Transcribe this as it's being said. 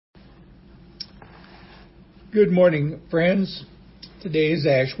Good morning, friends. Today is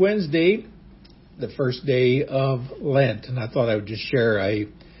Ash Wednesday, the first day of Lent, and I thought I would just share a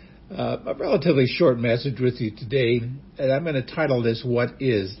relatively short message with you today, and I'm going to title this, What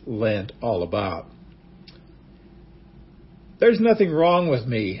is Lent All About? There's nothing wrong with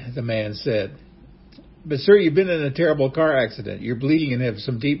me, the man said. But sir, you've been in a terrible car accident. You're bleeding and have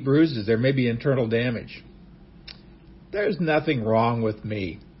some deep bruises. There may be internal damage. There's nothing wrong with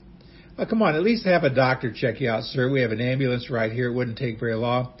me. Oh, come on, at least have a doctor check you out, sir. We have an ambulance right here. It wouldn't take very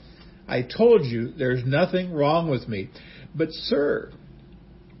long. I told you there's nothing wrong with me. But, sir...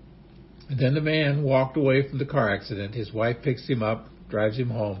 And then the man walked away from the car accident. His wife picks him up, drives him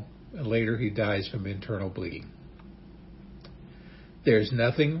home, and later he dies from internal bleeding. There's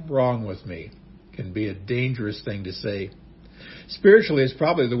nothing wrong with me can be a dangerous thing to say. Spiritually, it's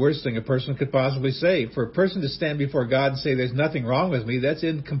probably the worst thing a person could possibly say. For a person to stand before God and say there's nothing wrong with me, that's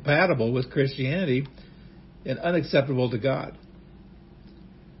incompatible with Christianity and unacceptable to God.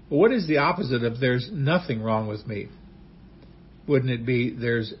 But what is the opposite of there's nothing wrong with me? Wouldn't it be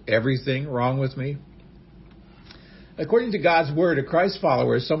there's everything wrong with me? According to God's word, a Christ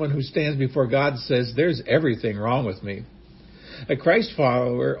follower is someone who stands before God and says there's everything wrong with me. A Christ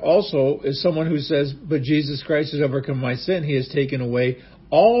follower also is someone who says, but Jesus Christ has overcome my sin. He has taken away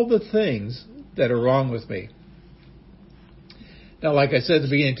all the things that are wrong with me. Now, like I said at the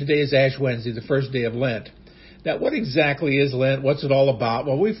beginning, today is Ash Wednesday, the first day of Lent. Now, what exactly is Lent? What's it all about?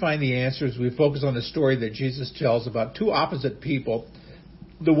 Well, we find the answers. We focus on the story that Jesus tells about two opposite people.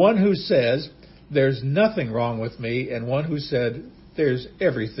 The one who says, there's nothing wrong with me, and one who said, there's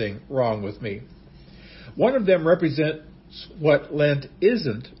everything wrong with me. One of them represents what Lent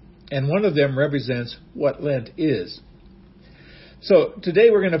isn't, and one of them represents what Lent is. So today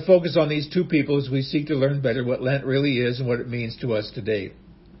we're going to focus on these two people as we seek to learn better what Lent really is and what it means to us today.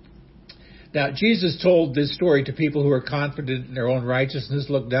 Now, Jesus told this story to people who are confident in their own righteousness,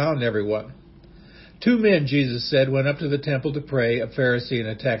 look down on everyone. Two men, Jesus said, went up to the temple to pray, a Pharisee and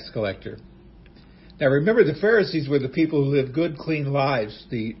a tax collector. Now remember, the Pharisees were the people who lived good, clean lives.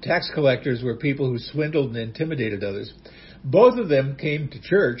 The tax collectors were people who swindled and intimidated others. Both of them came to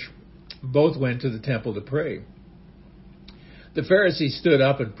church. Both went to the temple to pray. The Pharisee stood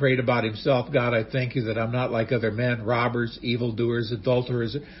up and prayed about himself. God, I thank you that I'm not like other men, robbers, evildoers,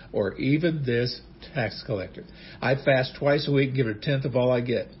 adulterers, or even this tax collector. I fast twice a week and give a tenth of all I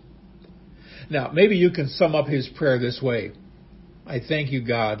get. Now, maybe you can sum up his prayer this way. I thank you,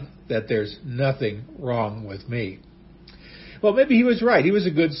 God, that there's nothing wrong with me. Well, maybe he was right. He was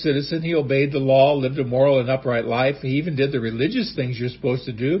a good citizen. He obeyed the law, lived a moral and upright life. He even did the religious things you're supposed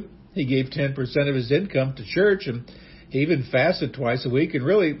to do. He gave 10% of his income to church, and he even fasted twice a week, and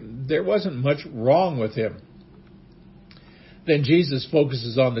really, there wasn't much wrong with him. Then Jesus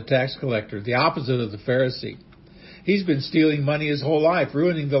focuses on the tax collector, the opposite of the Pharisee. He's been stealing money his whole life,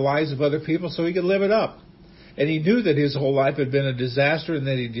 ruining the lives of other people so he could live it up. And he knew that his whole life had been a disaster and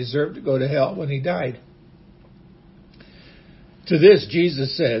that he deserved to go to hell when he died. To this,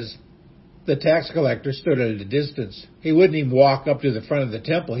 Jesus says, the tax collector stood at a distance. He wouldn't even walk up to the front of the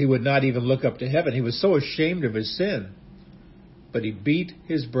temple. He would not even look up to heaven. He was so ashamed of his sin. But he beat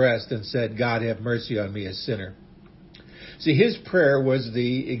his breast and said, God, have mercy on me, a sinner. See, his prayer was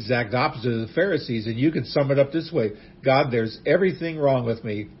the exact opposite of the Pharisees, and you can sum it up this way. God, there's everything wrong with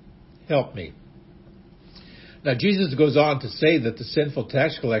me. Help me. Now, Jesus goes on to say that the sinful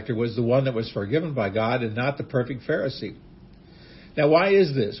tax collector was the one that was forgiven by God and not the perfect Pharisee. Now, why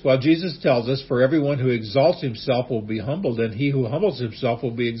is this? Well, Jesus tells us, for everyone who exalts himself will be humbled, and he who humbles himself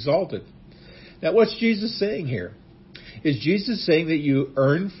will be exalted. Now, what's Jesus saying here? Is Jesus saying that you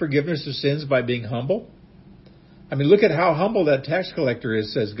earn forgiveness of sins by being humble? I mean, look at how humble that tax collector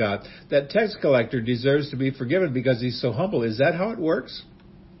is, says God. That tax collector deserves to be forgiven because he's so humble. Is that how it works?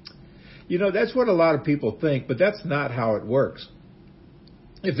 You know, that's what a lot of people think, but that's not how it works.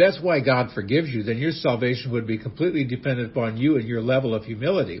 If that's why God forgives you, then your salvation would be completely dependent upon you and your level of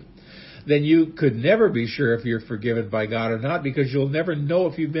humility. Then you could never be sure if you're forgiven by God or not, because you'll never know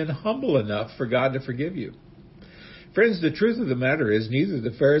if you've been humble enough for God to forgive you. Friends, the truth of the matter is neither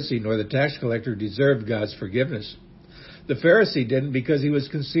the Pharisee nor the tax collector deserved God's forgiveness. The Pharisee didn't because he was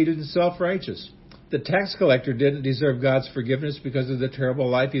conceited and self-righteous. The tax collector didn't deserve God's forgiveness because of the terrible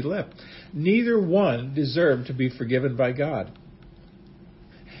life he lived. Neither one deserved to be forgiven by God.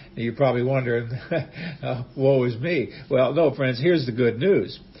 Now you're probably wondering, woe is me. Well, no, friends, here's the good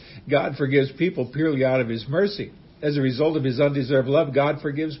news. God forgives people purely out of his mercy. As a result of his undeserved love, God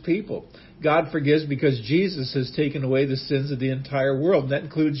forgives people. God forgives because Jesus has taken away the sins of the entire world, and that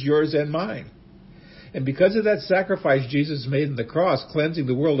includes yours and mine. And because of that sacrifice Jesus made on the cross, cleansing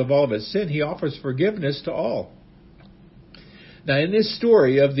the world of all of its sin, he offers forgiveness to all. Now, in this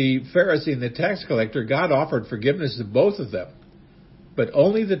story of the Pharisee and the tax collector, God offered forgiveness to both of them. But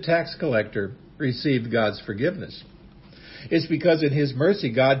only the tax collector received God's forgiveness. It's because in his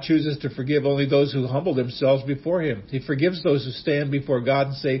mercy, God chooses to forgive only those who humble themselves before him. He forgives those who stand before God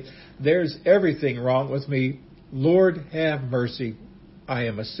and say, "There's everything wrong with me. Lord, have mercy. I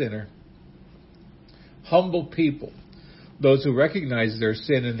am a sinner." Humble people, those who recognize their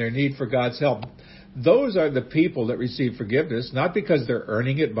sin and their need for God's help, those are the people that receive forgiveness, not because they're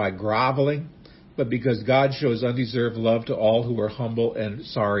earning it by groveling, but because God shows undeserved love to all who are humble and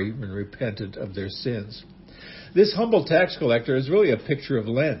sorry and repentant of their sins. This humble tax collector is really a picture of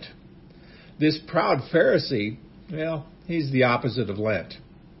Lent. This proud Pharisee, well, he's the opposite of Lent.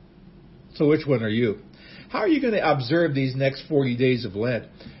 So which one are you? How are you going to observe these next 40 days of Lent?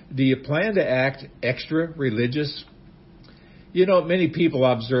 Do you plan to act extra religious? You know, many people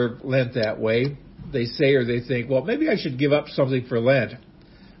observe Lent that way. They say or they think, well, maybe I should give up something for Lent.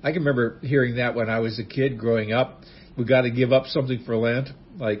 I can remember hearing that when I was a kid growing up. We got to give up something for Lent.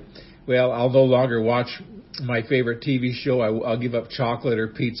 Like, well, I'll no longer watch my favorite TV show. I'll give up chocolate or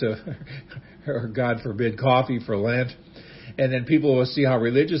pizza or, God forbid, coffee for Lent. And then people will see how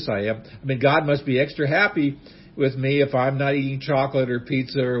religious I am. I mean, God must be extra happy with me if I'm not eating chocolate or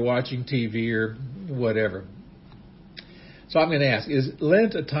pizza or watching TV or whatever. So I'm going to ask, is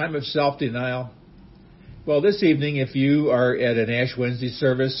Lent a time of self-denial? Well, this evening, if you are at an Ash Wednesday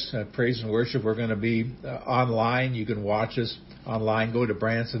service, praise and worship, we're going to be online. You can watch us online. Go to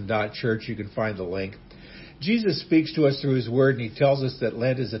branson.church. You can find the link. Jesus speaks to us through his word, and he tells us that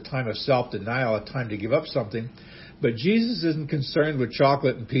Lent is a time of self-denial, a time to give up something. But Jesus isn't concerned with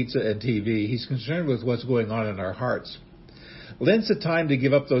chocolate and pizza and TV. He's concerned with what's going on in our hearts. Lent's a time to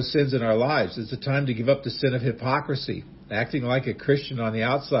give up those sins in our lives. It's a time to give up the sin of hypocrisy, acting like a Christian on the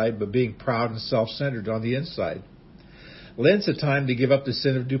outside, but being proud and self-centered on the inside. Lent's a time to give up the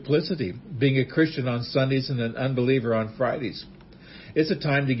sin of duplicity, being a Christian on Sundays and an unbeliever on Fridays. It's a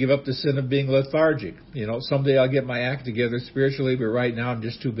time to give up the sin of being lethargic. You know, someday I'll get my act together spiritually, but right now I'm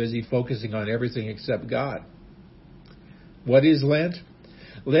just too busy focusing on everything except God. What is Lent?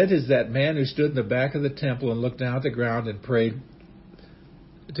 Lent is that man who stood in the back of the temple and looked down at the ground and prayed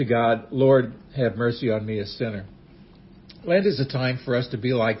to God, "Lord, have mercy on me, a sinner." Lent is a time for us to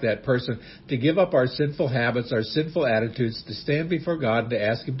be like that person, to give up our sinful habits, our sinful attitudes, to stand before God and to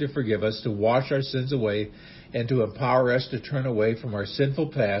ask him to forgive us, to wash our sins away, and to empower us to turn away from our sinful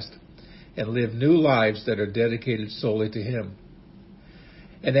past and live new lives that are dedicated solely to him.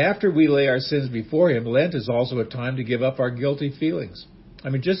 And after we lay our sins before him, Lent is also a time to give up our guilty feelings. I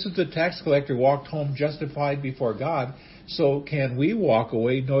mean, just as the tax collector walked home justified before God, so can we walk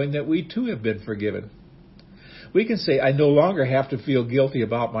away knowing that we too have been forgiven. We can say, I no longer have to feel guilty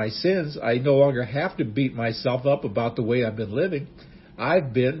about my sins. I no longer have to beat myself up about the way I've been living.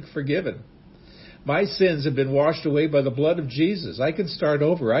 I've been forgiven. My sins have been washed away by the blood of Jesus. I can start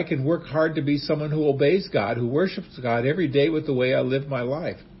over. I can work hard to be someone who obeys God, who worships God every day with the way I live my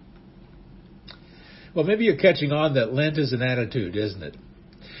life. Well, maybe you're catching on that Lent is an attitude, isn't it?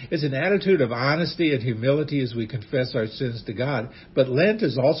 It's an attitude of honesty and humility as we confess our sins to God. But Lent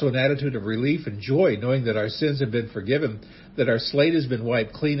is also an attitude of relief and joy, knowing that our sins have been forgiven, that our slate has been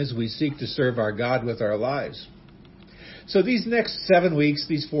wiped clean as we seek to serve our God with our lives. So these next 7 weeks,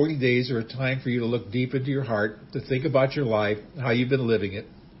 these 40 days, are a time for you to look deep into your heart, to think about your life, how you've been living it.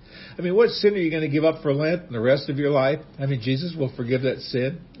 I mean, what sin are you going to give up for Lent and the rest of your life? I mean, Jesus will forgive that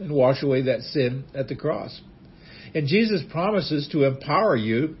sin and wash away that sin at the cross. And Jesus promises to empower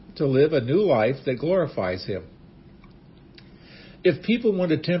you to live a new life that glorifies him. If people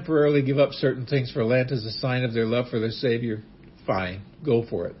want to temporarily give up certain things for Lent as a sign of their love for their Savior, fine, go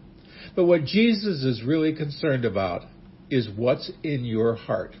for it. But what Jesus is really concerned about is what's in your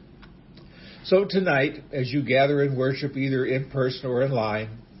heart. So tonight, as you gather in worship, either in person or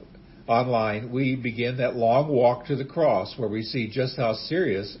online, we begin that long walk to the cross where we see just how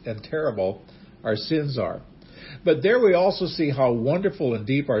serious and terrible our sins are. But there we also see how wonderful and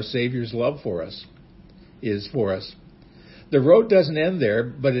deep our Savior's love for us is for us. The road doesn't end there,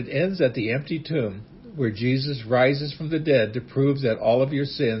 but it ends at the empty tomb where Jesus rises from the dead to prove that all of your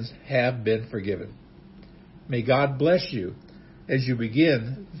sins have been forgiven. May God bless you as you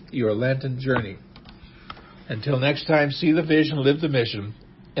begin your Lenten journey. Until next time, see the vision, live the mission,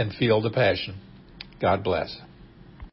 and feel the passion. God bless.